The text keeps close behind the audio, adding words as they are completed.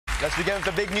Let's begin with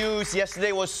the big news.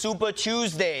 Yesterday was Super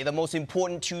Tuesday, the most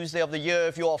important Tuesday of the year.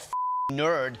 If you're a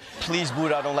nerd, please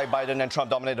boot out. Don't let Biden and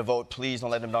Trump dominate the vote. Please don't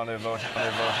let them dominate the vote.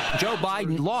 Joe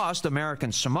Biden lost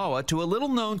American Samoa to a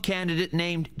little-known candidate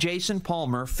named Jason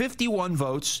Palmer, 51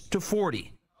 votes to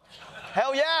 40.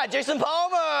 Hell yeah, Jason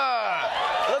Palmer!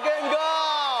 Look at him go!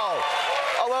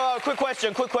 Oh, well, quick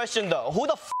question though. Who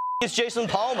the is Jason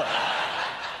Palmer?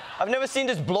 I've never seen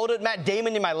this bloated Matt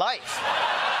Damon in my life.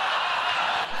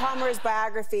 Palmer's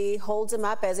biography holds him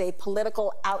up as a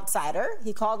political outsider.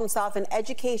 He called himself an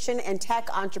education and tech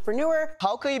entrepreneur.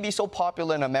 How could he be so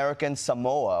popular in American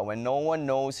Samoa when no one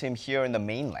knows him here in the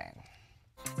mainland?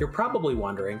 You're probably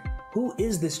wondering, who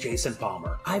is this Jason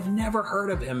Palmer? I've never heard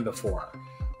of him before.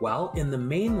 Well, in the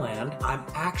mainland, I'm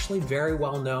actually very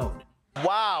well known.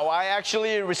 Wow, I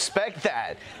actually respect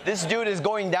that. This dude is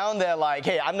going down there like,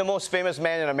 hey, I'm the most famous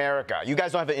man in America. You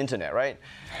guys don't have the internet, right?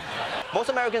 Most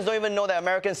Americans don't even know that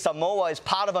American Samoa is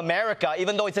part of America,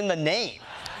 even though it's in the name.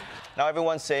 Now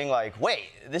everyone's saying like, wait,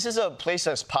 this is a place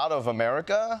that's part of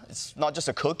America? It's not just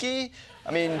a cookie?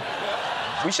 I mean,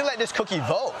 we should let this cookie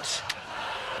vote.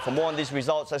 For more on these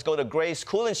results, let's go to Grace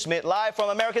Kuhlenschmidt live from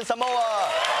American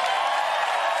Samoa.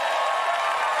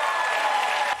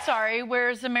 Sorry,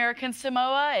 where's American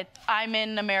Samoa? I'm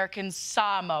in American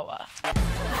Samoa.